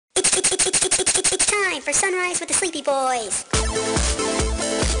It's time for Sunrise with the Sleepy Boys.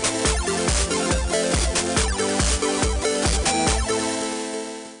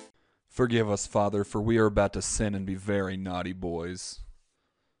 Forgive us, Father, for we are about to sin and be very naughty boys.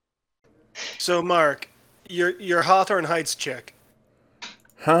 So, Mark, your Hawthorne Heights chick.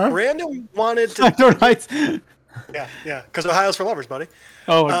 Huh? Brandon wanted to. Hawthorne Heights. Yeah, because Ohio's for lovers, buddy.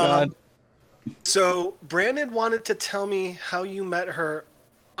 Oh my God. So Brandon wanted to tell me how you met her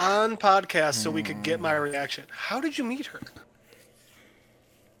on podcast so we could get my reaction. How did you meet her?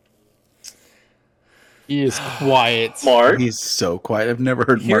 He is quiet. Mark. He's so quiet. I've never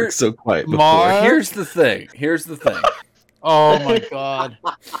heard Mark so quiet before. Mark? Here's the thing. Oh my God.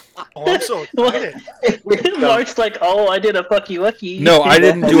 Oh, I'm so excited. Mark's like, oh, I did a fucky wucky. No, I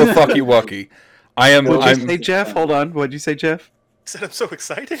didn't do a fucky wucky. What'd you say, Jeff? Hold on. What'd you say, Jeff? I said I'm so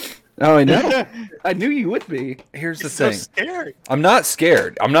excited. Oh, I know. I knew you would be. Here's the He's so thing. scary. I'm not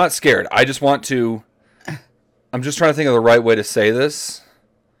scared. I just want to... I'm just trying to think of the right way to say this.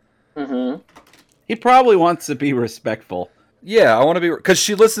 Mm-hmm. He probably wants to be respectful. Yeah, I want to be... Because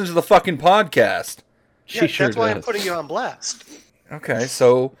she listens to the fucking podcast. She sure that's why I'm does. putting you on blast. Okay,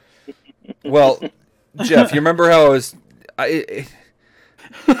 so... Well, Jeff, you remember how I was...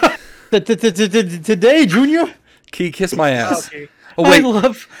 Today, Junior. Key, kiss my ass. Okay. Oh, wait. I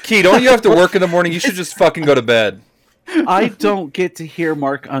love... Key, don't you have to work in the morning? You should just fucking go to bed. I don't get to hear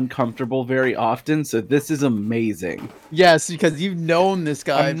Mark uncomfortable very often, so this is amazing. Yes, because you've known this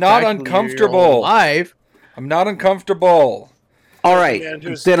guy. I'm not practically your uncomfortable. whole life. I'm not uncomfortable. All right, man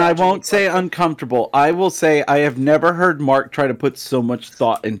who's then I actually won't say uncomfortable. I will say I have never heard Mark try to put so much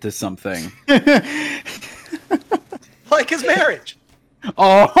thought into something. Like his marriage.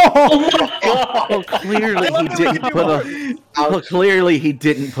 Oh, clearly I love he it when didn't you do put clearly he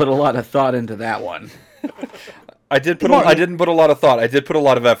didn't put a lot of thought into that one. I didn't put a lot of thought. I did put a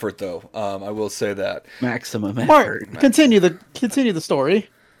lot of effort, though. I will say that. Maximum Mark, effort. continue the story.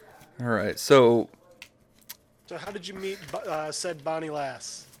 All right. So So how did you meet said Bonnie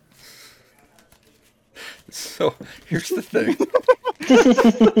Lass? here's the thing.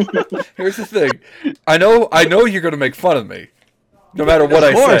 I know you're gonna make fun of me, no matter what I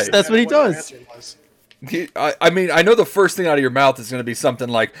Of course, say. that's what he What your does. answer was. I mean, I know the first thing out of your mouth is gonna be something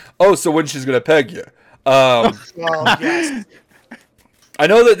like, "Oh, so when she's gonna peg you?" Well, yes. I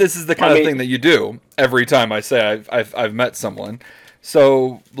know that this is the kind of thing that you do every time I say I've met someone.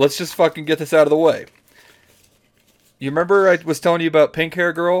 So let's just fucking get this out of the way. You remember I was telling you about Pink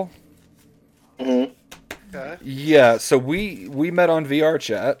Hair Girl? Mm-hmm. Okay. Yeah. So we met on VR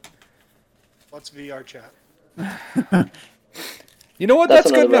chat. What's VR chat? You know what? That's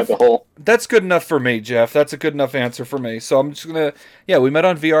That's good another enough. rabbit hole. That's good enough for me, Jeff. That's a good enough answer for me. So I'm just gonna. Yeah, we met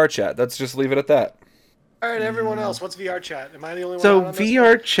on VR chat. Let's just leave it at that. All right, everyone else, what's VR chat? Am I the only one? So on this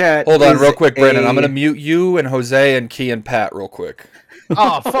VR chat. Hold on, is real quick, Brandon. I'm a- gonna mute you and Jose and Key and Pat real quick.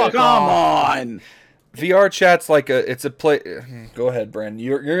 Oh, fuck Come off. on. VR chat's like it's a play. Go ahead, Brandon.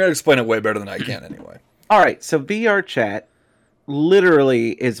 You're gonna explain it way better than I can anyway. All right, so VR chat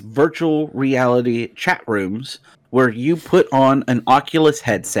literally is virtual reality chat rooms where you put on an Oculus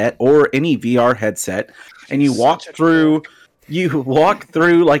headset or any VR headset and you walk Such a through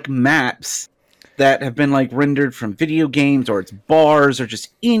like maps that have been like rendered from video games or it's bars or just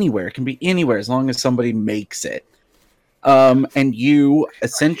anywhere. It can be anywhere as long as somebody makes it. And you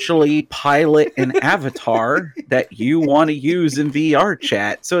essentially pilot an avatar that you want to use in VR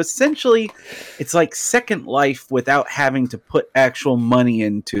chat. So essentially, it's like Second Life without having to put actual money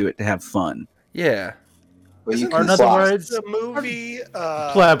into it to have fun. Yeah. Isn't Or in this other words, the movie?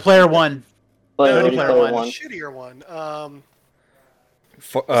 player one. Player Ready Player One. one. Shittier one.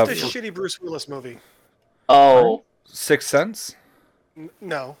 F- The shitty Bruce Willis movie. Oh. Sixth Sense.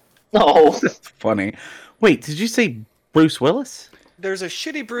 No. No. Funny. Wait, did you say Bruce Willis? There's a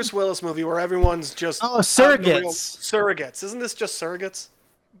shitty Bruce Willis movie where everyone's just Oh, out in the real- Surrogates. Surrogates. Isn't this just surrogates?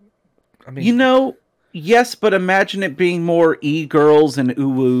 I mean, You know, yes, but imagine it being more e-girls and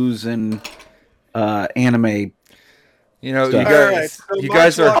uwoos and anime. you know, Stuff. you guys, Alright, so you Mark's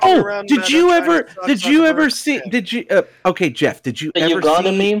guys are. walking Oh, around did Meta you trying ever? to suck Did you ever Zuckerberg's see? dick. Did you? Okay, Jeff. Did you The ever Uganda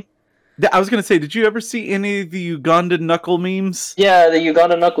see? meme? I was gonna say, did you ever see any of the Uganda knuckle memes? Yeah, the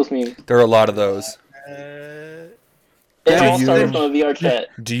Uganda Knuckles meme. There are a lot of those. It Do all you- started from a VR chat.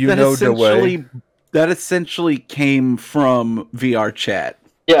 Do you know the way? That essentially came from VR chat.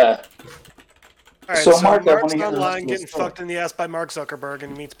 Yeah. All right, So, so Mark, I Mark's wanna hear the rest online of the getting story. fucked in the ass by Mark Zuckerberg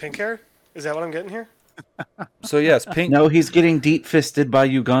and meets pink hair. Is that what I'm getting here? So yes, Pink. No, he's getting deep fisted by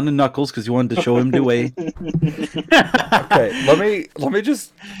Uganda knuckles because you wanted to show him the way. Okay, let me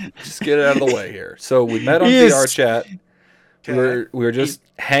just get it out of the way here. So we met on Yes. VR chat. We were just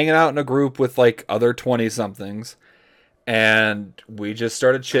hanging out in a group with like other 20 somethings, and we just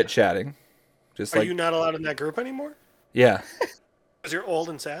started chit chatting. Just Are you not allowed in that group anymore? yeah, Because you're old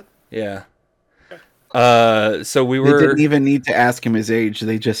and sad? yeah. So we They were didn't even need to ask him his age.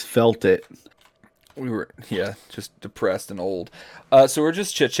 They just felt it. just depressed and old. So we're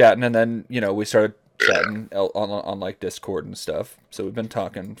just chit chatting, and then we started chatting on like Discord and stuff. So we've been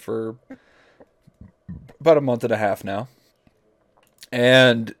talking for about a month and a half now.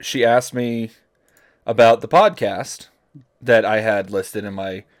 And she asked me about the podcast that I had listed on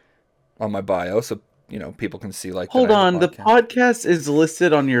my bio, so people can see like. Hold on, the podcast is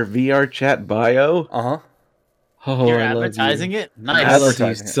listed on your VR chat bio. Uh-huh. Oh, You're I love advertising you. it? I Nice. love you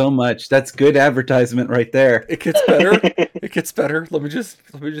Advertising it. so much. That's good advertisement right there. It gets better. It gets better. Let me just.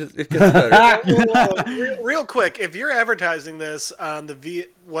 It gets better. Real quick, if you're advertising this on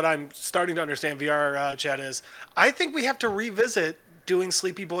what I'm starting to understand VR chat is, I think we have to revisit doing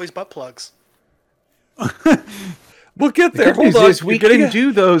Sleepy Boys butt plugs. We'll get The there. good Hold news on. is we You're getting can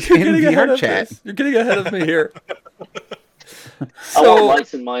do those You're in getting ahead VR of chat. this. You're getting ahead of me here. I want So,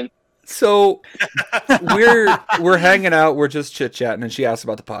 lights in mine. so we're hanging out. We're just chit chatting, and she asked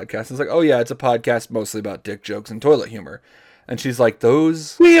about the podcast. It's like, oh yeah, it's a podcast mostly about dick jokes and toilet humor. And she's like,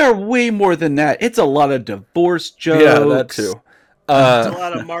 those. We are way more than that. It's a lot of divorce jokes. Yeah, that too. There's a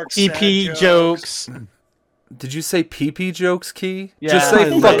lot of Mark's sad EP jokes. Did you say pee-pee jokes, Key? Yeah, Just say I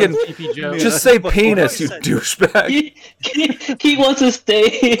love fucking. EP jokes. Just say penis, you said- douchebag. He wants to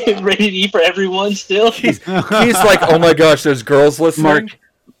stay ready to eat for everyone still. He's like, oh my gosh, there's girls listening.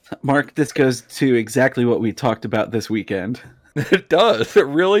 Mark, this goes to exactly what we talked about this weekend. It does. It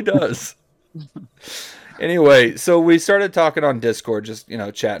really does. Anyway, so we started talking on Discord, just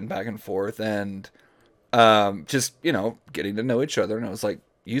chatting back and forth, and just getting to know each other. And I was like,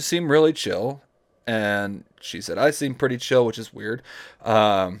 "You seem really chill," and she said, "I seem pretty chill," which is weird.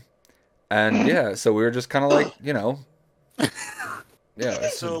 And yeah, so we were just kind of like, yeah.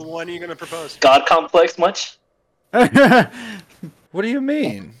 So when are you going to propose? God complex much? What do you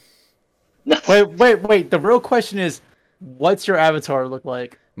mean? Wait. The real question is, what's your avatar look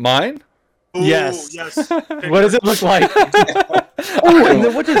like? Mine? Ooh, Yes. yes. What does it look like? Oh, and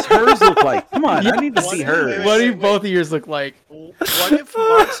then what does hers look like? Come on, I need to see Wait, hers. wait, What do wait. both of yours look like? What if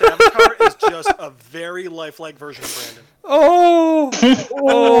Mark's avatar is just a very lifelike version of Brandon? Oh,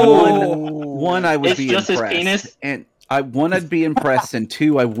 oh. One, I would It's be just his impressed, penis? and one, I'd be impressed, and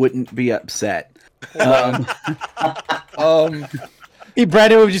two, I wouldn't be upset. Brandon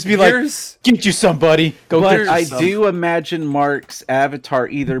would just be like, Here's "Get you somebody. Go But get I some." do imagine Mark's avatar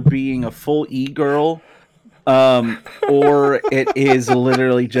either being a full e-girl, or it is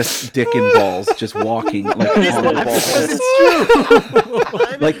literally just dick and balls, just walking like on the balls.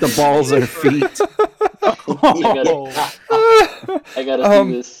 Like the balls are feet. I gotta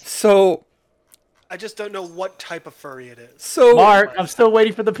do this. so I just don't know what type of furry it is. so Mark, I'm still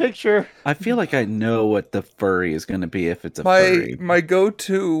waiting for the picture. I feel like I know what the furry is going to be if it's a furry. my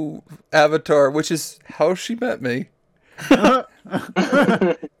go-to avatar, which is how she met me,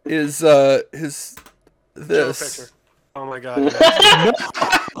 is Show a this. picture. Oh my god.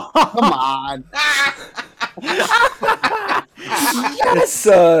 Come on.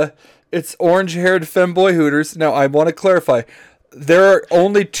 It's orange-haired femboy Hooters. Now I want to clarify, there are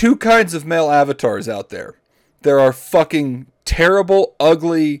only two kinds of male avatars out there. There are fucking terrible,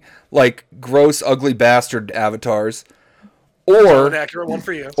 ugly, like gross, ugly bastard avatars, An or accurate one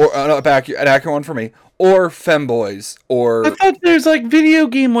for you. an accurate one for me, or femboys, or I thought there's like video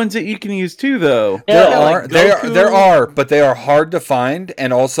game ones that you can use too, though. there Yeah, are like there Goku. are, but they are hard to find,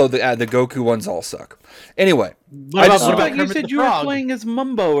 and also the Goku ones all suck. Anyway, What about, just- what about You Kermit said the you were Frog? playing as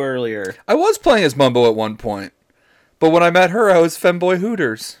Mumbo earlier. I was playing as Mumbo at one point, but when I met her, I was femboy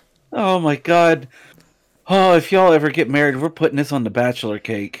Hooters. Oh my god. Oh, if y'all ever get married, we're putting this on the bachelor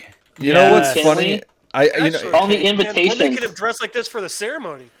cake. You know what's Can funny? we? Actually, All the man, when they invitations. could have dressed like this for the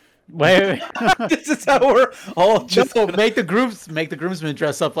ceremony. Wait. This is how we're all just. No, make the groomsmen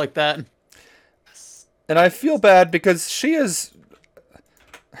dress up like that. And I feel bad because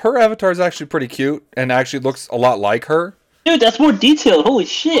her avatar is actually pretty cute and actually looks a lot like her. Dude, that's more detailed. Holy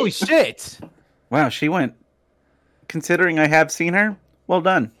shit. Holy shit! Wow, she went. Considering I have seen her, well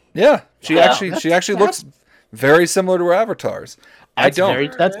done. Yeah, she Wow. actually looks very similar to her avatars. I That's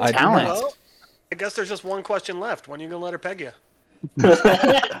don't. that's I do talent. not. Well, I guess there's just one question left. When are you gonna let her peg you?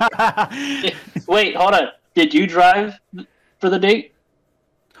 Wait, hold on. Did you drive for the date?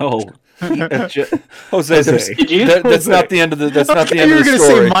 Oh, Jose, Did you? that's not the end of the. That's not the end you of were the gonna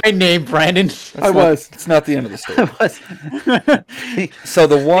story. say my name, Brandon. It's not the end of the story. So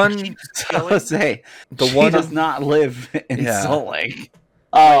the one, Jose, the she one, does not live in Yeah. Salt Lake.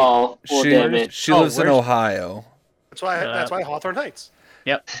 Oh, well, damn it. she lives in where's- Ohio, That's why Hawthorne Heights.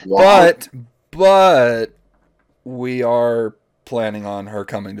 Yep. but we are planning on her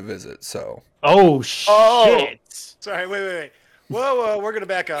coming to visit. So Oh shit. Sorry, wait. Whoa, we're gonna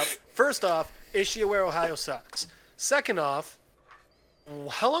back up. First off, is she aware Ohio sucks? Second off,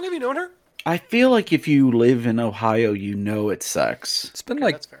 how long have you known her? I feel like if you live in Ohio, you know it sucks. it's been Okay,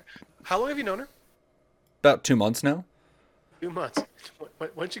 like that's fair. How long have you known her? about 2 months now, 2 months.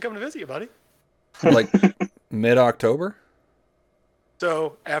 When'd she come to visit you, buddy? like mid-October.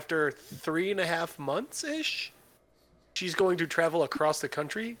 So after 3.5 months ish, she's going to travel across the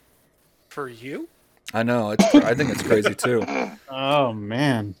country for you. I know. I think it's crazy too. Oh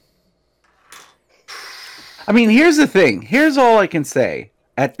man. I mean, here's the thing. Here's all I can say.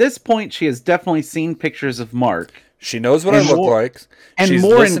 At this point, she has definitely seen pictures of Mark. She knows what And I look more- like. and She's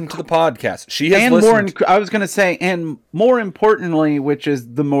more listened to the podcast. She has And listened. I was going to say, and more importantly, which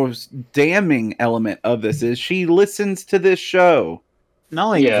is the most damning element of this, is she listens to this show. Not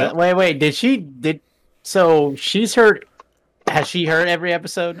only Yeah. that, wait, so she's heard, has she heard every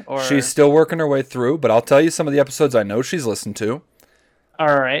episode? Or She's still working her way through, but I'll tell you some of the episodes I know she's listened to.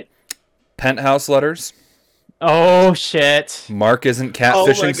 alright. Penthouse Letters. Oh shit. Mark isn't Oh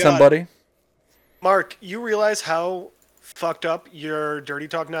my catfishing God. somebody. Mark, you realize how fucked up your dirty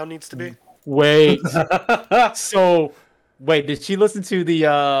talk now needs to be? Wait. So wait, did she listen to the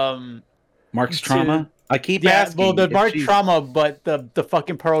Mark's To- trauma? I keep yeah, asking. well the if Mark she- trauma, but the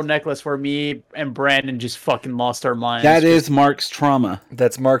fucking pearl necklace where me and Brandon just fucking lost our minds. That is Mark's trauma.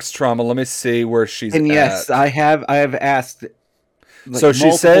 That's Mark's trauma. Let me see where she's And yes, at. I have asked. Like, So she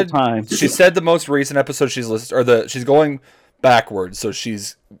multiple said times. she said the most recent episode she's listened, or she's going backwards. So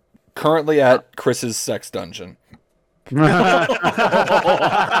she's currently at Chris's sex dungeon.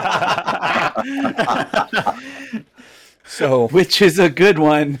 So which is a good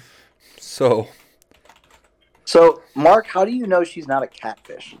one. so So, Mark, how do you know she's not a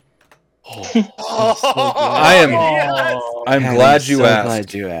catfish? I am Oh. I'm God, glad I'm you so asked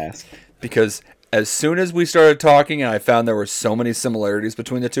Glad you asked. because as soon as we started talking and I found there were so many similarities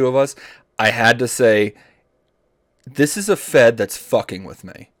between the two of us, I had to say this is a Fed that's fucking with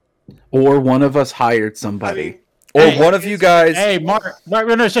me. Or one of us hired I somebody. mean, Or Hey, one of you guys. Hey, Mark,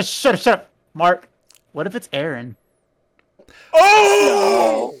 no, shut up. Mark, what if it's Aaron?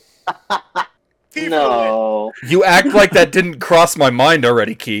 oh! He blew it. No. You act like that didn't cross my mind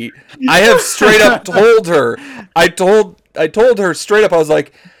already, Key. I have straight up told her. I told her straight up. I was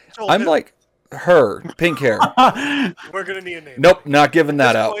like, Told I'm him, like her, pink hair. we're gonna need a name. Nope, not giving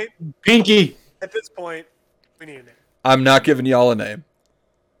that At out. this point- Pinky. At this point, we need a name. I'm not giving y'all a name.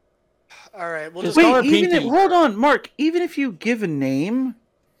 All right, we'll just Wait, call her even Pinky. if- Hold on, Mark. Even if you give a name,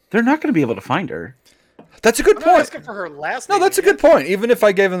 they're not going to be able to find her. That's a good I'm not point. asking for her last No, name. that's a man. good point. Even if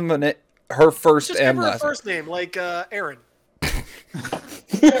I gave them her first Just and give her a last. first name, like Aaron.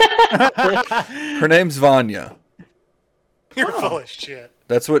 Her name's Vanya. You're full of shit.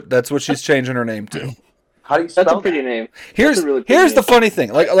 That's what she's changing her name to. How do you spell That's a pretty that? name. Here's That's a really pretty here's the name. funny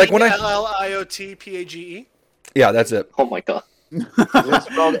thing. Like when I LLIOTPAGE. yeah, that's it. Oh my god. Is it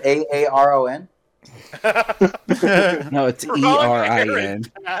spelled AARON? No, it's Wrong ERIN.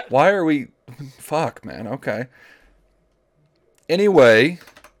 Why are we? Fuck, man. Okay. Anyway,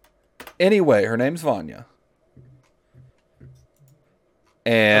 her name's Vanya.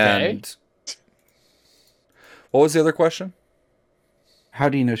 And what was the other question? How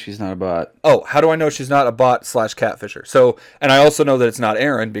do you know she's not a bot? Oh, how do I know she's not a bot / catfisher? So, and I also know that it's not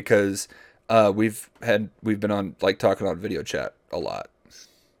Aaron because we've been on like talking on video chat a lot.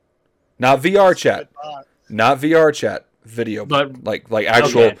 Not VR chat, not VR chat, video, But- like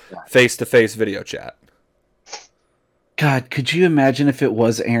actual Okay. face-to-face video chat. God, could you imagine if it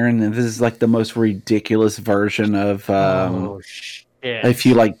was Aaron and this is like the most ridiculous version of Oh shit. if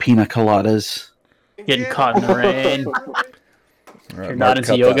you like pina coladas? Getting caught in the rain. All right, You're Mark, not into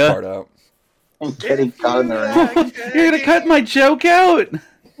cut yoga? that part out. I'm getting caught in the rain. You're gonna cut my joke out?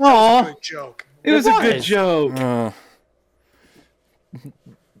 Aw, Good joke. it was a good was. joke.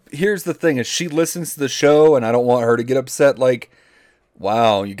 Here's the thing: is she listens to the show, and I don't want her to get upset. Like,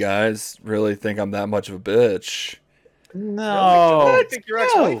 wow, you guys really think I'm that much of a bitch? I No. think your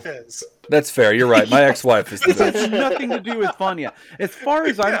ex-wife is. That's fair. You're right. My ex-wife is the This has bitch. nothing to do with Vanya. As far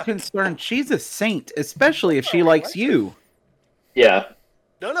as I'm concerned, she's a saint, especially if she likes you. Yeah.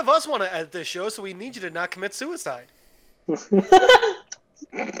 None of us want to edit this show, so we need you to not commit suicide.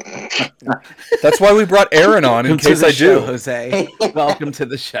 That's why we brought Aaron on in Welcome to case the I show, do. Jose. Welcome to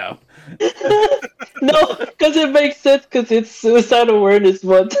the show. No, because it makes sense because it's Suicide Awareness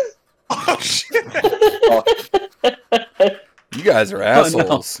Month. Oh shit! You guys are no.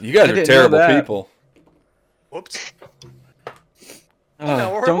 assholes. You guys I are didn't know terrible that. people. Whoops. Oh,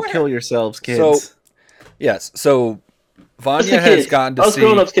 No, don't we're- kill yourselves, kids. So- Yes. So Vanya Just a has kid. gotten to Us see.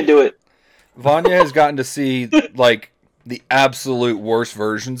 grown-ups can do it. Vanya has gotten to see like the absolute worst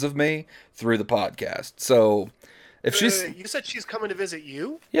versions of me through the podcast. So if she's You said she's coming to visit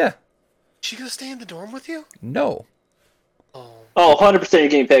you. yeah, She gonna stay in the dorm with you? no. Oh, Oh, 100% you're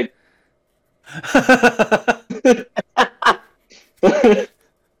getting paid. I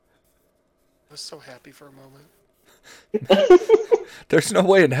was so happy for a moment. There's no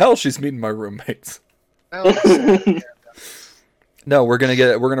way in hell she's meeting my roommates. Oh, No, we're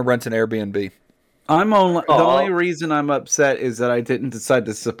gonna rent an Airbnb. I'm only the Aw. only reason I'm upset is that I didn't decide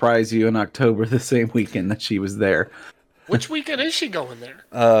to surprise you in October the same weekend that she was there. which weekend is she going there?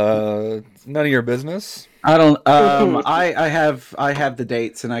 None of your business. I don't. I have the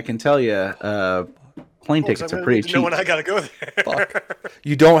dates, and I can tell you, plane tickets are pretty You know when cheap. I gotta go there. Fuck.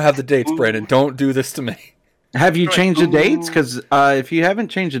 You don't have the dates, Brandon. Don't do this to me. Have you Right. changed the dates? Because if you haven't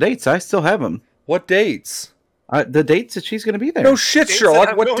changed the dates, I still have them. What dates? The dates that she's going to be there. No shit, Dates Sherlock.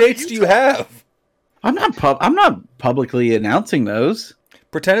 that I'm What going to dates do you Utah. have? I'm not publicly announcing those.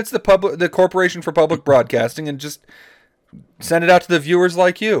 Pretend it's the Corporation for Public Broadcasting and just send it out to the viewers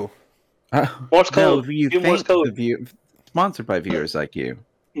like you. Morse code. you Give Morse think code. sponsored by viewers like you.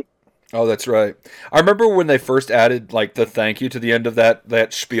 Oh, that's right. I remember when they first added like the thank you to the end of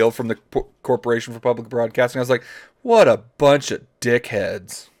that spiel from the Corporation for Public Broadcasting. I was like, what a bunch of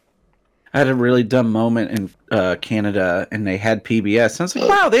dickheads. I had a really dumb moment in Canada, and they had PBS. And I was like,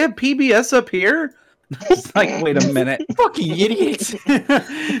 wow, they have PBS up here? It's like, wait a minute. Fucking idiots.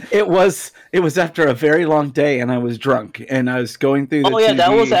 It was after a very long day, and I was drunk, and I was going through the Oh, yeah, that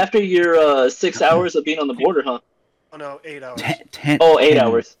TV. was after your 6 hours of being on the border, huh? Oh no, 8 hours. 10, Oh, 8 10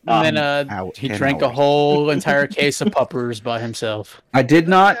 hours. And then hour- he 10 drank a hours. whole entire case of puppers by himself. I did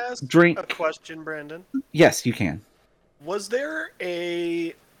not Can I ask drink. a question, Brandon. Yes, you can. Was there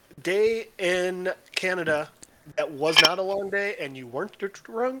a day in Canada that was not a long day and you weren't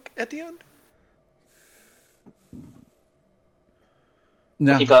drunk at the end?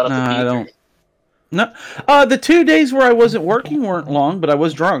 No, He got up no, to I pee. don't. No, the 2 days where I wasn't working weren't long, but I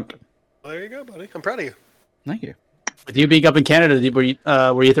was drunk. Well, there you go, buddy. I'm proud of you. Thank you. With you being up in Canada, were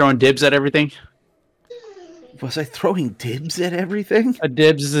you throwing dibs at everything? Was I throwing dibs at everything? A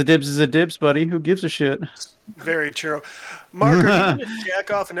dibs is a dibs is a dibs, buddy. Who gives a shit? Very true. Mark, are you gonna jack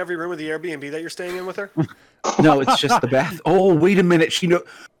off in every room of the Airbnb that you're staying in with her? No, it's just the bath. Oh, wait a minute.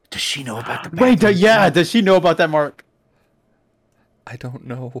 Does she know about the bath? Wait, yeah. Does she know about that, Mark? I don't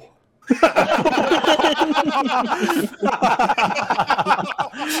know.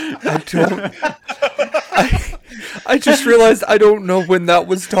 I don't. I just realized I don't know when that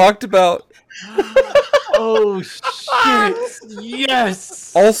was talked about. Oh shit!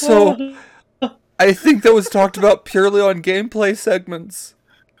 Yes. Also, I think that was talked about purely on gameplay segments.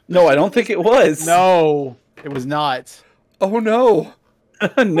 No, I don't think it was. No, it was not. Oh no.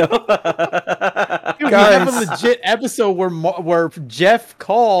 No. Dude, we have a Guys. legit episode where Jeff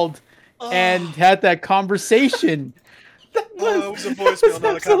called and had that conversation. Oh, it was a voicemail,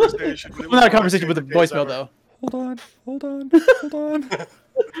 not a conversation. Well, not a conversation, but a voicemail though. Hold on.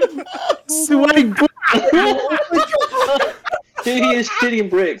 Sweating. He is shitting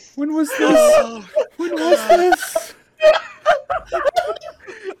bricks. When was this? When was this?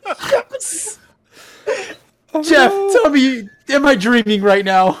 Oh, Jeff, no. tell me, am I dreaming right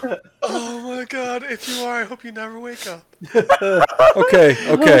now? Oh my god, if you are, I hope you never wake up.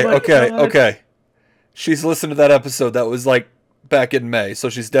 Okay. She's listened to that episode that was like back in May, so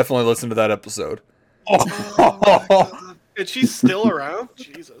she's definitely listened to that episode. And she's still around?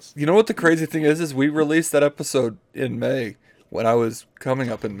 Jesus. You know what the crazy thing is we released that episode in May when I was coming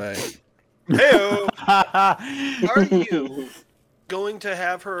up in May. Heyo. Are you going to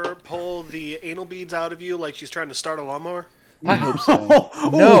have her pull the anal beads out of you like she's trying to start a lawnmower? I hope so. No,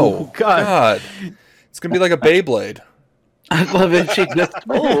 Oh, God. It's gonna be like a Beyblade. I love it. She just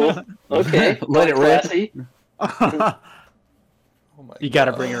Oh, okay. Let it rip. Classy. Oh my You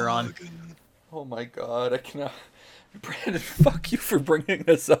gotta God. bring her on. Oh my god, I cannot. Brandon, fuck you for bringing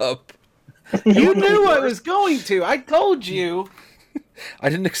this up. You knew I was going to. I told you. I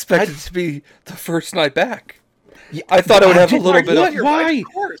didn't expect it to be the first night back. I thought I would have a little bit of. Why?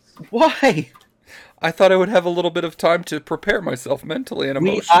 Why? I thought I would have a little bit of time to prepare myself mentally and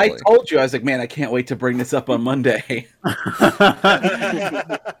emotionally. I told you. I was like, man, I can't wait to bring this up on Monday.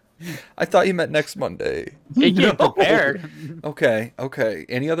 I thought you meant next Monday. He came prepared. Okay.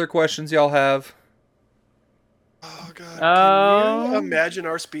 Any other questions y'all have? Oh God! Can you Um, imagine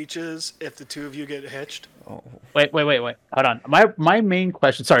our speeches if the two of you get hitched? Oh. Wait. Hold on. My main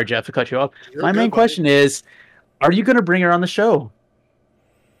question. Sorry, Jeff, to cut you off. You're My good, main buddy. question is, are you going to bring her on the show?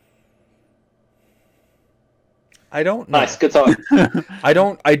 I don't know. Nice, good talk. I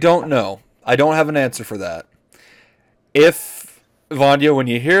don't know. I don't have an answer for that. If Vanya, when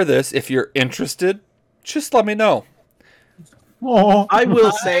you hear this, if you're interested, just let me know. Oh, I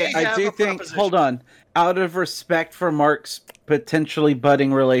will say, I have do a think. proposition. Hold on. Out of respect for Mark's potentially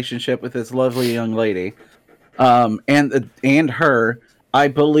budding relationship with this lovely young lady, and her, I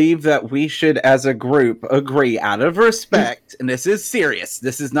believe that we should, as a group, agree out of respect. And this is serious.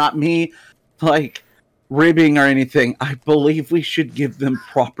 This is not me, like ribbing or anything. I believe we should give them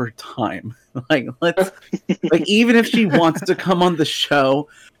proper time. Like, let's, like, even if she wants to come on the show,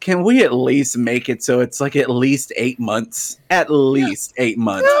 can we at least make it so it's like at least 8 months? At least 8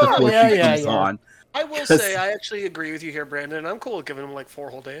 months before Yeah, she yeah, comes yeah. on. I will say I actually agree with you here, Brandon. I'm cool with giving him like 4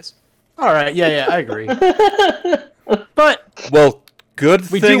 whole days. all right. Yeah, I agree. But Well,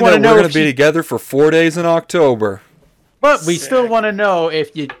 good We do thing wanna that know we're going if to be she- together for 4 days in October. we still want to know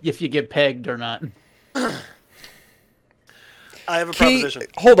if you get pegged or not. I have a Key, proposition.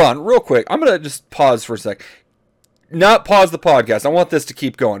 hold on, real quick. I'm going to just pause for a sec. Not pause the podcast. I want this to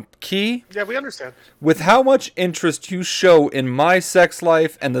keep going. Key, Yeah, we understand. with how much interest you show in my sex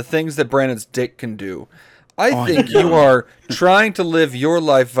life and the things that Brandon's dick can do, I think you are trying to live your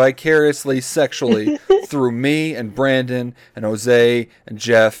life vicariously sexually through me and Brandon and Jose and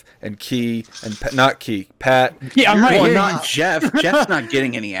Jeff and Key and Pat. Yeah, I'm right Well, here. not Jeff. Jeff's not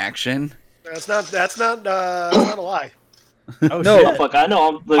getting any action. That's not a lie. Oh, No. shit. Fuck, I know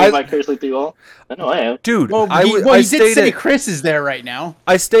I'm living vicariously through you all. I know I am. Dude, Well, I you I did say stayed Chris is there right now.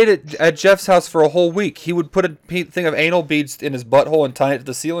 at Jeff's house for a whole week. He would put a thing of anal beads in his butthole and tie it to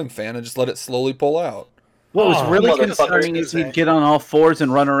the ceiling fan and just let it slowly pull out. What was Oh, really motherfucker. concerning is he'd get on all fours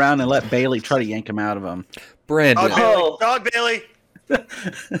and run around and let Bailey try to yank him out of him. Brandon, Dog Bailey. Oh. Dog Bailey.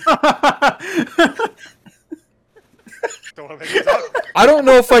 Don't want to make me talk. I don't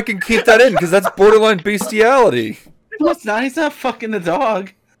know if I can keep that in because that's borderline bestiality. No, it's not. He's not fucking the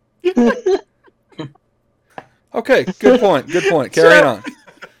dog. Okay, good point. Good point. Carry on.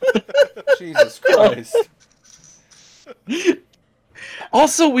 Jesus Christ.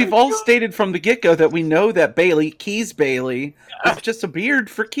 Also, we've all stated from the get-go that we know that Key's Bailey, is just a beard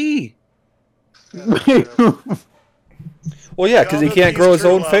for Key. Well, yeah, because he Y'all know can't these grow his true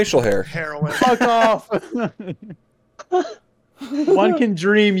own love facial hair. Heroin. Fuck off. One can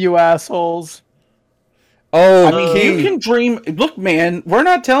dream, you assholes. Oh, I mean, Key. you can dream. Look, man, we're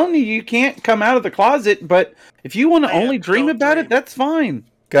not telling you can't come out of the closet, but if you want to Man, only dream don't about dream. it, that's fine.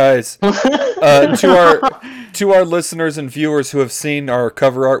 Guys, to our listeners and viewers who have seen our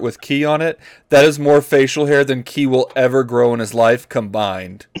cover art with Key on it, that is more facial hair than Key will ever grow in his life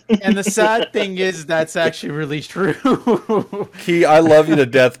combined. And the sad thing is, that's actually really true. Key, I love you to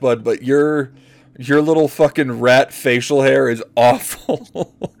death, bud, but your little fucking rat facial hair is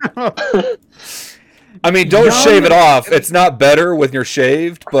awful. I mean, don't shave it off. It's not better when you're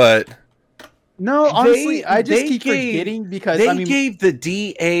shaved, but No, honestly, They- I just they keep gave- forgetting because They I mean, gave the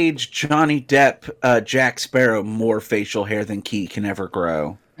de-aged Johnny Depp, Jack Sparrow, more facial hair than Key can ever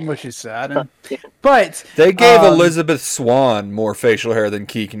grow. which is sad. But they gave Um, Elizabeth Swan more facial hair than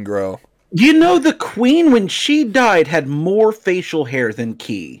Key can grow. You know, the Queen, when she died, had more facial hair than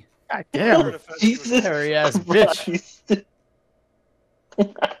Key. God damn, Jesus hairy ass bitch. Christ.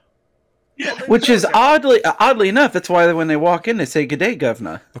 Which is oddly enough, that's why when they walk in, they say "Good day,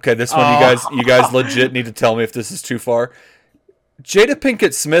 Governor." Okay, this one you guys legit need to tell me if this is too far. Jada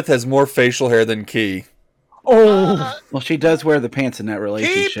Pinkett Smith has more facial hair than Key. Oh, Well, she does wear the pants in that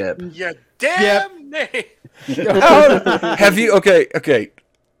relationship. Keep your damn name. Have you? Okay.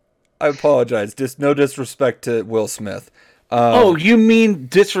 I apologize. No disrespect to Will Smith. Oh, you mean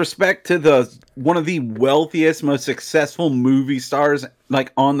disrespect to one of the wealthiest, most successful movie stars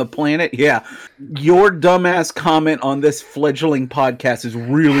like on the planet? Yeah, your dumbass comment on this fledgling podcast is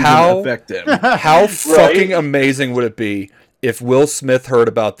really How- gonna affect him. How fucking amazing would it be if Will Smith heard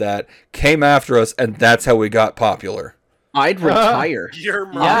about that, came after us, and that's how we got popular? I'd retire. Your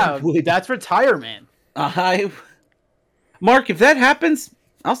mom. yeah, that's retirement. Mark, if that happens,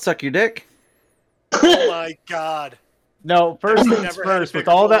 I'll suck your dick. Oh my God. No, first I've things never had a first. bigger With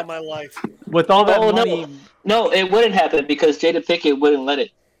all role that, in my life. with all that Oh, no. money, No, it wouldn't happen because Jada Pinkett wouldn't let it.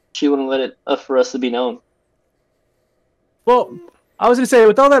 She wouldn't let it for us to be known. well, I was gonna say,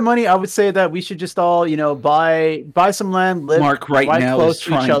 with all that money, I would say that we should just all, buy some land, live Mark right now close is to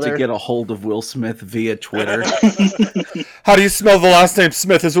each trying to other. get a hold of Will Smith via Twitter. How do you spell the last name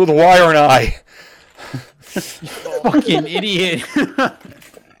Smith? Is it with a Y or an I? Fucking idiot.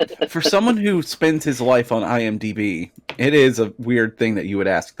 For someone who spends his life on IMDb, it is a weird thing that you would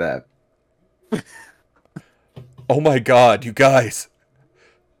ask that. Oh my god, you guys.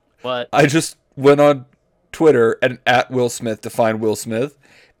 What? I just went on Twitter and at Will Smith to find Will Smith.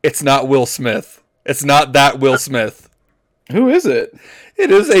 It's not Will Smith. It's not that Will Smith. Who is it?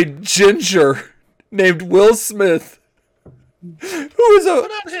 It is a ginger named Will Smith. Who is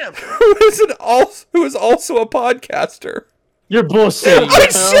also a podcaster. You're bullshitting. I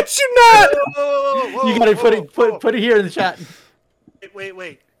shit you not. You gotta put it here in the chat.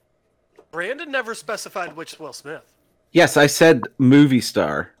 Wait. Brandon never specified which Will Smith. Yes, I said movie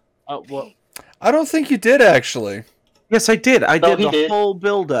star. Oh well. I don't think you did actually. Yes, I did. I No, did he the did. whole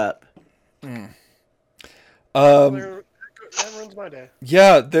build-up. That ruins my day.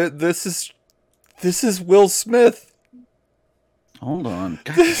 Yeah, this is Will Smith. Hold on.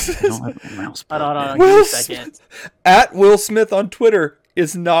 God, This I is don't have a mouse. Hold on, Will give me a second. At Will Smith on Twitter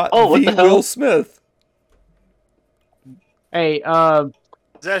is not Oh, what the the hell? Will Smith. Hey, Is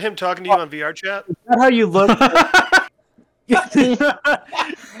that him talking to you on VR chat? is that how you look?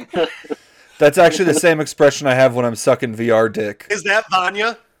 That's actually the same expression I have when I'm sucking VR dick. Is that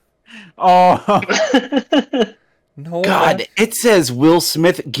Vanya? Oh, No, God, it says Will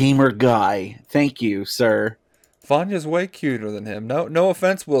Smith gamer guy. Thank you, sir. Vanya's way cuter than him. No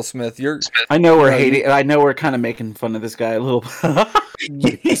offense, Will Smith. I know we're hating. I know we're kind of making fun of this guy a little.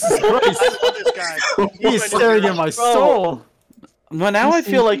 Jesus I Christ. love this guy. He's staring at my soul. Well, now I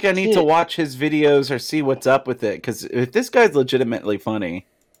feel like I need to watch his videos or see what's up with it. Because if this guy's legitimately funny,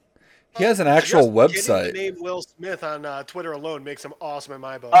 He has an actual Just getting website. the name Will Smith on Twitter alone makes him awesome in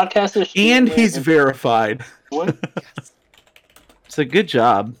my book. Podcasters. and he's verified, What? so good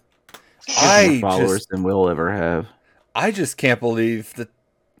job. I More followers just, than we'll ever have. I just can't believe that.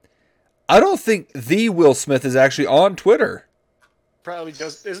 I don't think the Will Smith is actually on Twitter. Probably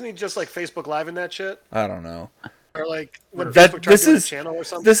just isn't he just like Facebook Live and that shit, I don't know. or like when That- Facebook tried this to do a is- channel or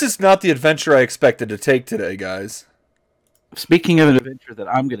something? This is not the adventure I expected to take today, guys. Speaking of an adventure that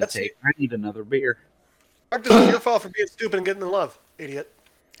I'm going to That's- take, I need another beer. Mark, this is your fault for being stupid and getting in love, idiot.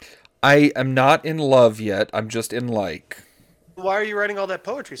 I am not in love yet. I'm just in like. Why are you writing all that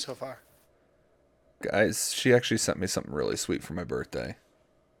poetry so far? Guys, she actually sent me something really sweet for my birthday.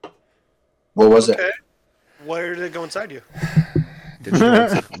 What was it? Okay. Where did it go inside you? Did you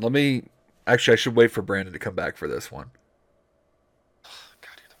know- Let me. Actually, I should wait for Brandon to come back for this one.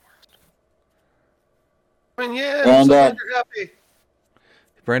 God, you're the worst. I mean, yeah, And, I'm so glad you're happy.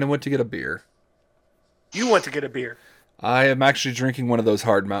 Brandon went to get a beer. You went to get a beer. I am actually drinking one of those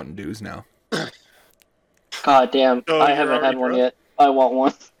hard Mountain Dews now. God damn, Oh, I you're haven't already had one drunk? yet. I want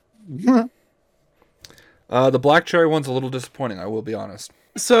one. The black cherry one's a little disappointing, I will be honest.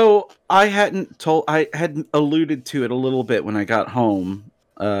 So I hadn't alluded to it a little bit when I got home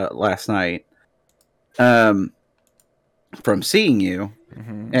last night, from seeing you,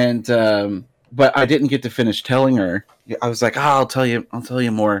 and but I didn't get to finish telling her. I was like, I'll tell you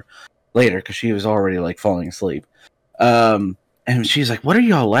more later, because she was already like falling asleep. And she's like, "What are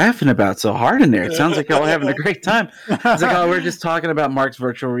y'all laughing about so hard in there? It sounds like y'all are having a great time." I was like, "Oh, we're just talking about Mark's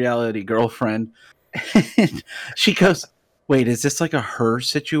virtual reality girlfriend." And she goes, "Wait, is this like a Her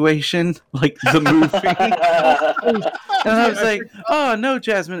situation, like the movie?" And I was like, "Oh no,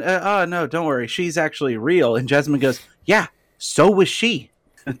 Jasmine. Oh no, don't worry. She's actually real." And Jasmine goes, "Yeah, so was she."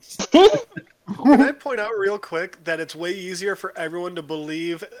 Can I point out real quick that it's way easier for everyone to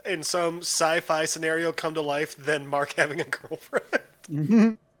believe in some sci-fi scenario come to life than Mark having a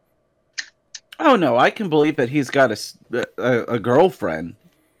girlfriend? Oh no, I can believe that he's got a girlfriend.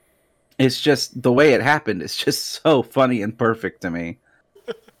 It's just the way it happened. It's just so funny and perfect to me.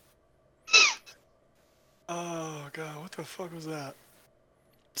 Oh god, what the fuck was that?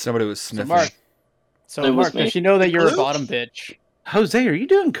 Somebody was So sniffing. Mark, It was Mark, me. does she know that you're a Blue? bottom bitch? Jose, are you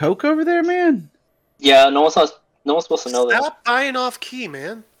doing coke over there, man? Yeah, no one's supposed to know that. Stop buying off Key,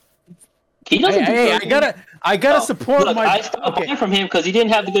 man. He doesn't. do Hey, cocaine. I gotta Oh, support look, my. I stopped buying from him because he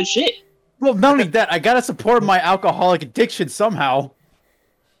didn't have the good shit. Well, not only that, I gotta support my alcoholic addiction somehow.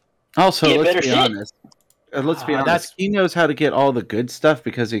 Also, Get let's better be shit. honest. Let's be honest. That's- He knows how to get all the good stuff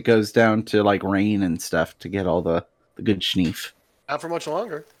because he goes down to like Rain and stuff to get all the good schneef. Not for much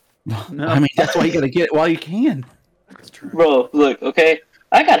longer. No. I mean, that's why you gotta get it while you can. That's true. Bro, look, okay?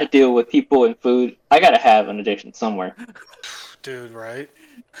 I gotta deal with people and food. I gotta have an addiction somewhere. Dude, right?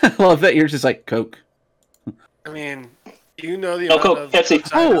 I love that you're just like Coke. I mean, Do you know the No, amount Coke, of Pepsi. drugs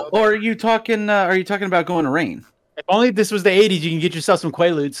I know? or are you talking about going to rain? If only this was the 80s, you can get yourself some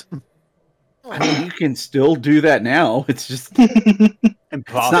Quaaludes. I mean, you can still do that now. It's just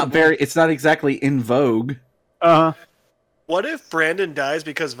it's not exactly in vogue. What if Brandon dies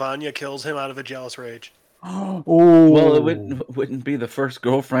because Vanya kills him out of a jealous rage? Oh, Well, it wouldn't be the first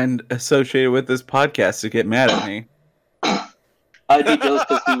girlfriend associated with this podcast to get mad at me. I'd be jealous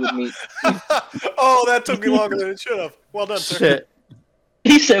because he would meet. Oh, that took me longer than it should have. Well done, sir. shit.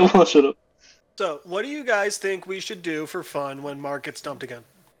 He said, "Well, shut up." So, what do you guys think we should do for fun when Mark gets dumped again?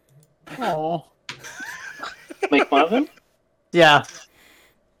 Oh. Make fun of him. Yeah.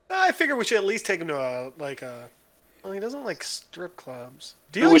 I figure we should at least take him to a well, he doesn't like strip clubs.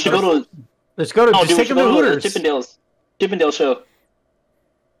 Do you? We like should go to. Let's go to Oh, just dude, we take should him to go to Hooters. Chippendale show.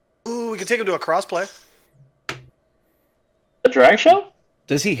 Ooh, we can take him to a crossplay. A drag show?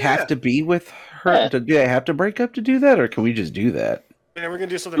 Does he have Yeah. to be with her? Yeah. Do they have to break up to do that, or can we just do that? Man, we're gonna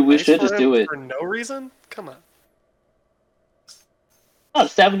do something. We nice should for just him do it. for no reason. Come on. Oh,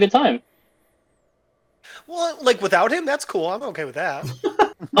 just have a good time. Well, like without him, that's cool. I'm okay with that.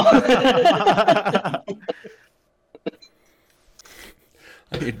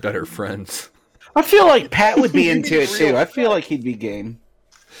 I need better friends. I feel like Pat would be You into need it too. real I feel like he'd be game.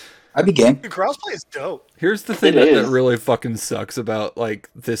 I'd be game. Dude, crossplay is dope. Here's the thing It that is. really fucking sucks about like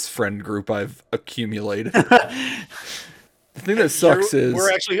this friend group I've accumulated. The thing that sucks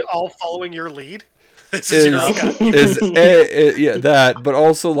We're actually all following your lead. This is is your guy. yeah, that, but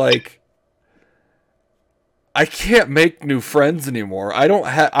also like I can't make new friends anymore.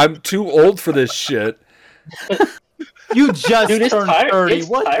 I'm too old for this shit. You just Dude, it's, turned 30. it's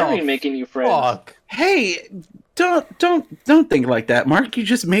What tiring the making you friends. fuck? Hey, don't think like that, Mark. You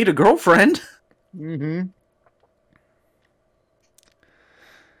just made a girlfriend. Mm-hmm.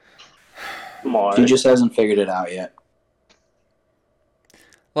 Come on. He just hasn't figured it out yet.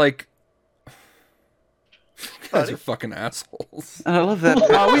 Like you guys are fucking assholes. And I love that.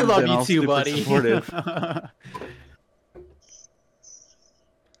 Oh, we Pat's love been you all too, super buddy. supportive.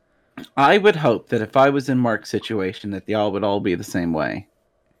 I would hope that if I was in Mark's situation, that y'all would all be the same way.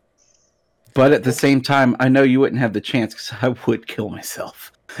 But at the same time, I know you wouldn't have the chance because I would kill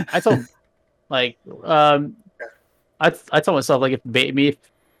myself. I told, like, I told myself like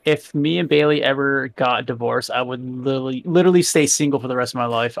if me and Bailey ever got divorced, I would literally stay single for the rest of my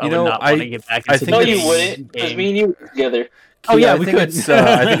life. I You would know, not want to get back I into think No, the you it's- wouldn't, because game. me and you were together. Oh, yeah, I we think could. it's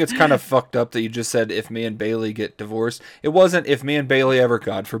I think it's kind of fucked up that you just said if me and Bailey get divorced. It wasn't if me and Bailey ever,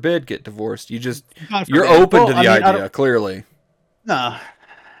 God forbid, get divorced. You're forbid. open Well, to the I mean, I idea, don't- clearly. Nah.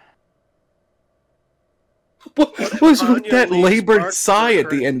 What was with Anya that leaves labored Mark sigh at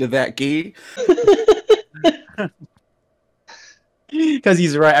for the end of that, Gee? Because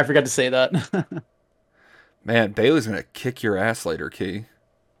he's right. I forgot to say that. Man, Bailey's gonna kick your ass later, Key.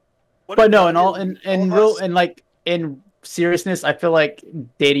 What But if no, Vanya in all real us- and like in seriousness, I feel like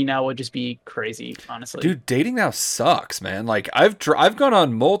dating now would just be crazy. Honestly, Dude, dating now sucks, man. Like I've gone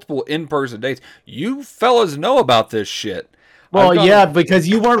on multiple in-person dates. You fellas know about this shit. Well, I've gone- yeah, because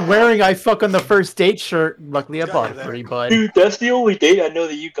you weren't wearing "I fuck on the first date" shirt. Luckily, I Got bought you it there. for you, bud. Dude, that's the only date I know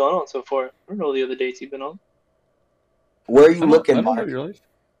that you've gone on so far. I don't know the other dates you've been on. Where are you looking, Mark?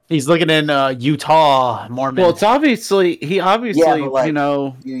 He's looking in Utah, Mormon. Well, it's obviously Yeah, but, like- you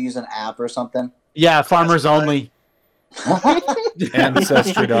know. You use an app or something? yeah, farmers only.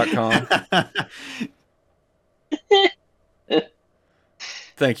 Ancestry.com.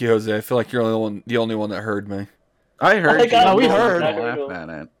 Thank you, Jose. I feel like you're the only one that heard me. I heard I you. got it. We Don't heard. I heard laugh at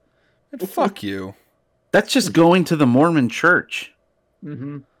it. And fuck you. That's just going to the Mormon church.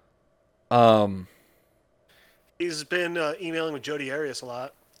 Hmm. He's been emailing with Jody Arias a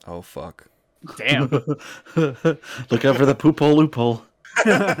lot. Oh fuck. Damn. Look out for the poophole loophole.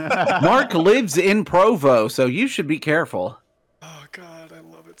 Mark lives in Provo, so you should be careful. Oh God, I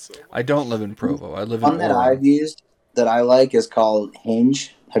love it so much. I don't live in Provo. I live One in that Oregon. I've used that I like is called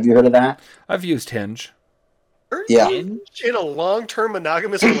Hinge. Have you heard of that? I've used Hinge. Are Yeah. you in a long-term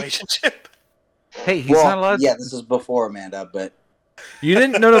monogamous relationship? Hey, he's not allowed. Yeah, this is before Amanda, but You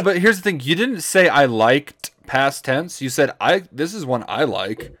didn't no, but here's the thing. You didn't say I liked past tense. You said this is one I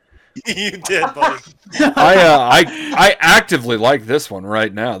like. You did, buddy. I actively like this one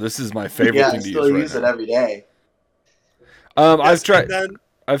right now. This is my favorite yeah, I thing to still use use right it every day. now. Yes, I've tried and then,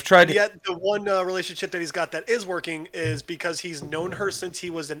 I've tried to yet the one relationship that he's got that is working is because he's known her since he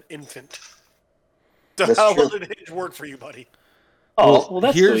was an infant. So That's how true. will it work for you, buddy? Oh, well,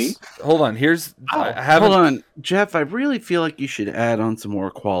 that's here's sweet. hold on. Here's I Hold haven't on, Jeff. I really feel like you should add on some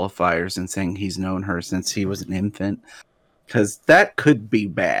more qualifiers in saying he's known her since he was an infant, because that could be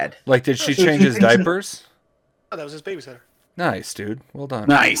bad. like did she change his diapers? Oh, that was his babysitter. Nice, dude. Well done.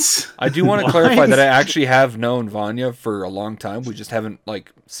 Nice. I do want to clarify that I actually have known Vanya for a long time. We just haven't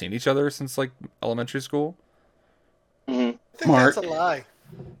like seen each other since like elementary school. Mhm. I think Mark. that's a lie.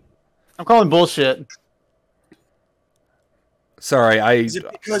 I'm calling bullshit. Sorry, Is it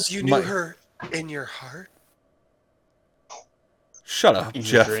because you knew my- her in your heart? Shut up, In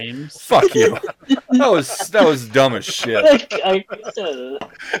your Jeff. dreams. Fuck you. That was dumb as shit. I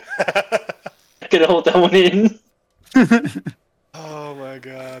could hold that one in. Oh my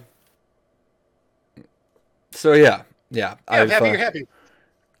god. So yeah. Yeah, I'm happy you're happy.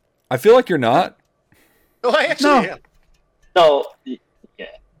 I feel like you're not. No, I actually am. No, yeah.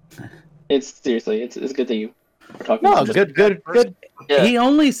 It's seriously, it's good that you are talking. No, about it. good. Yeah. He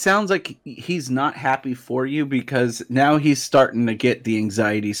only sounds like he's not happy for you because now he's starting to get the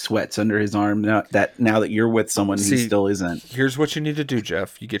anxiety sweats under his arm. Now that you're with someone, he See, still isn't. Here's what you need to do,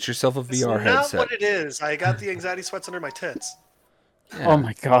 Jeff. You get yourself a It's VR not headset. what it is. I got the anxiety sweats under my tits. Yeah. Oh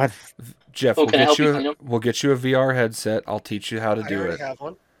my god. Jeff, Oh, can I help you, Daniel? we'll get you a VR headset. I'll teach you how to I do already it. have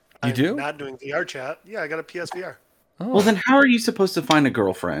one. You I'm do? not doing VR chat. Yeah, I got a PSVR. Oh. Well, then how are you supposed to find a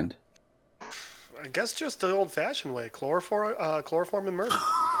girlfriend? I guess just the old-fashioned way: chloroform and murder.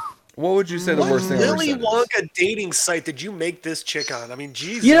 What would you say the worst thing I ever Willy said is? Wonka dating site did you make this chick on? I mean,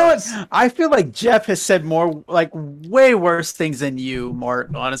 Jesus. You know what? I feel like Jeff has said more, like, way worse things than you, Mark,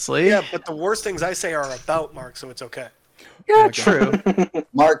 honestly. Yeah, but the worst things I say are about Mark, so it's okay. Yeah, true.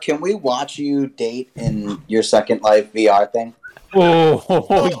 Mark, can we watch you date in your Second Life VR thing? Oh,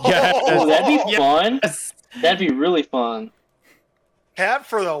 yes. Oh, that'd be fun. Yes. That'd be really fun. Hat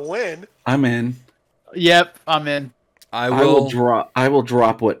for the win. I'm in. Yep, I'm in. I I will. will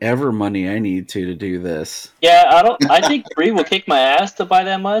drop whatever money I need to do this. Yeah, I think Bree will kick my ass to buy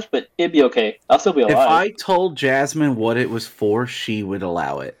that much, but it'd be okay. I'll still be If alive. I told Jasmine what it was for, she would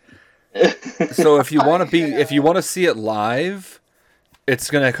allow it. So if you want to see it live, it's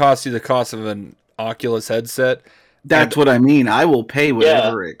going to cost you the cost of an Oculus headset. That's what I mean. I will pay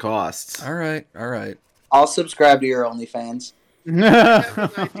whatever it costs. All right. I'll subscribe to your OnlyFans. I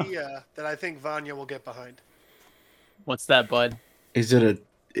have an idea that I think Vanya will get behind. What's that, bud? Is it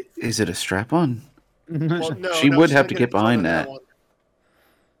a strap on? Well, no, She no, would she's have gonna to get get in front behind of that. one.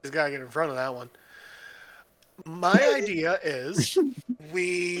 She's got to get in front of that one. My idea is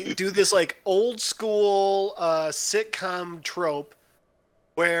we do this like old school sitcom trope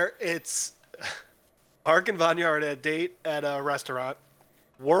where it's Mark and Vanya are at a date at a restaurant.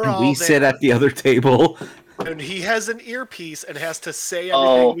 We're And all we there, sit at the other table. and he has an earpiece and has to say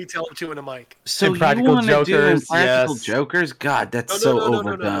everything we tell him to in a mic. So you Impractical want to do Jokers, Impractical yes. Jokers? God, that's No, so no, no,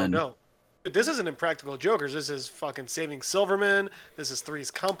 overdone. No. This isn't Impractical Jokers. This is fucking Saving Silverman. This is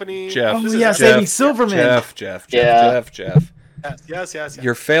Three's Company. Jeff. This Oh, is yeah, everything. Saving Silverman. Jeff. Yeah. Yes.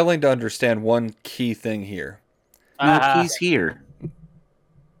 You're failing to understand one key thing here. No, he's here.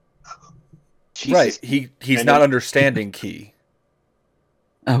 Jesus. Right. He's not understanding key.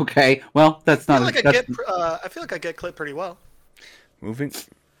 Okay, well, that's I not. feel like I feel like I get clipped pretty well. Moving.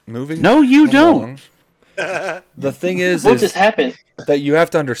 No, you don't. along. The thing is What just happened? that you have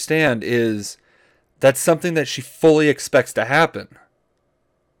to understand is that's something that she fully expects to happen.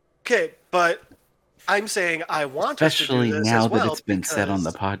 Okay, but I'm saying I want us to Especially do this now as well that it's been said on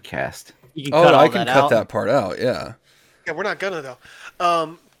the because- podcast. You can Oh, cut all I can cut out. that part out. Yeah. Yeah, we're not gonna though.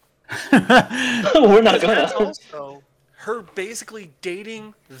 We're not That's gonna. also her basically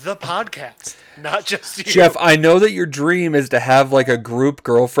dating the podcast, not just you. Jeff, I know that your dream is to have like a group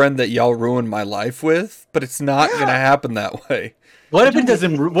girlfriend that y'all ruin my life with, but it's not gonna happen that way. What if it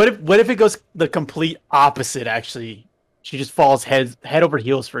doesn't? What if it goes the complete opposite? Actually, she just falls head over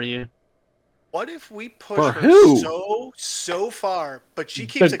heels for you. What if we push For her who? so far, but she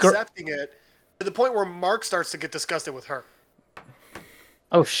keeps accepting it to the point where Mark starts to get disgusted with her?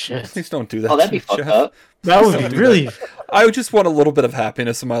 Oh shit! Please don't do that. Oh, that'd be fucked Jeff. up. That would be really. I just want a little bit of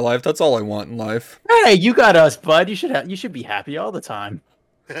happiness in my life. That's all I want in life. Hey, you got us, bud. You should be happy all the time.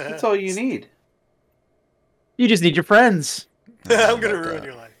 That's all you need. You just need your friends. I'm gonna ruin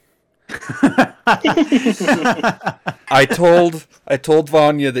your life. I told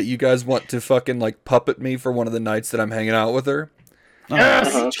Vanya that you guys want to fucking like puppet me for one of the nights that I'm hanging out with her. Are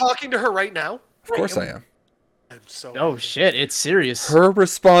you talking to her right now? Of course I am. I'm so Oh shit! It's serious. Her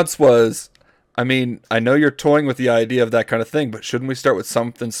response was, I mean, I know you're toying with the idea of that kind of thing, but shouldn't we start with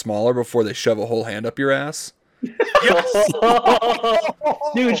something smaller before they shove a whole hand up your ass?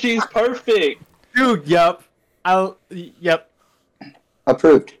 Dude, she's perfect. Dude, yep. Yep.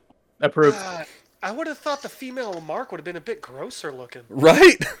 Approved. Approved. God, I would have thought the female Mark would have been a bit grosser looking.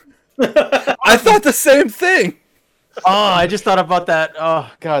 Right? I thought the same thing. I just thought about that. Oh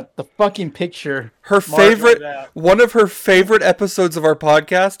god, the fucking picture. Her Mark favorite, right out. one of her favorite episodes of our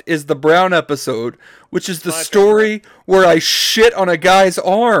podcast is the Brown episode, which is the My story where I shit on a guy's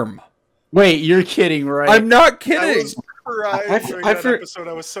arm. Wait, you're kidding, right? I'm not I kidding. was crying I've- during I've that heard- episode.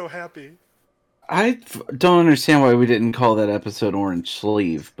 I was so happy. don't understand why we didn't call that episode Orange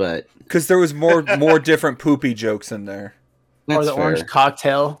Sleeve, but Because there was more different poopy jokes in there. or that's the orange fair.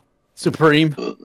 cocktail supreme.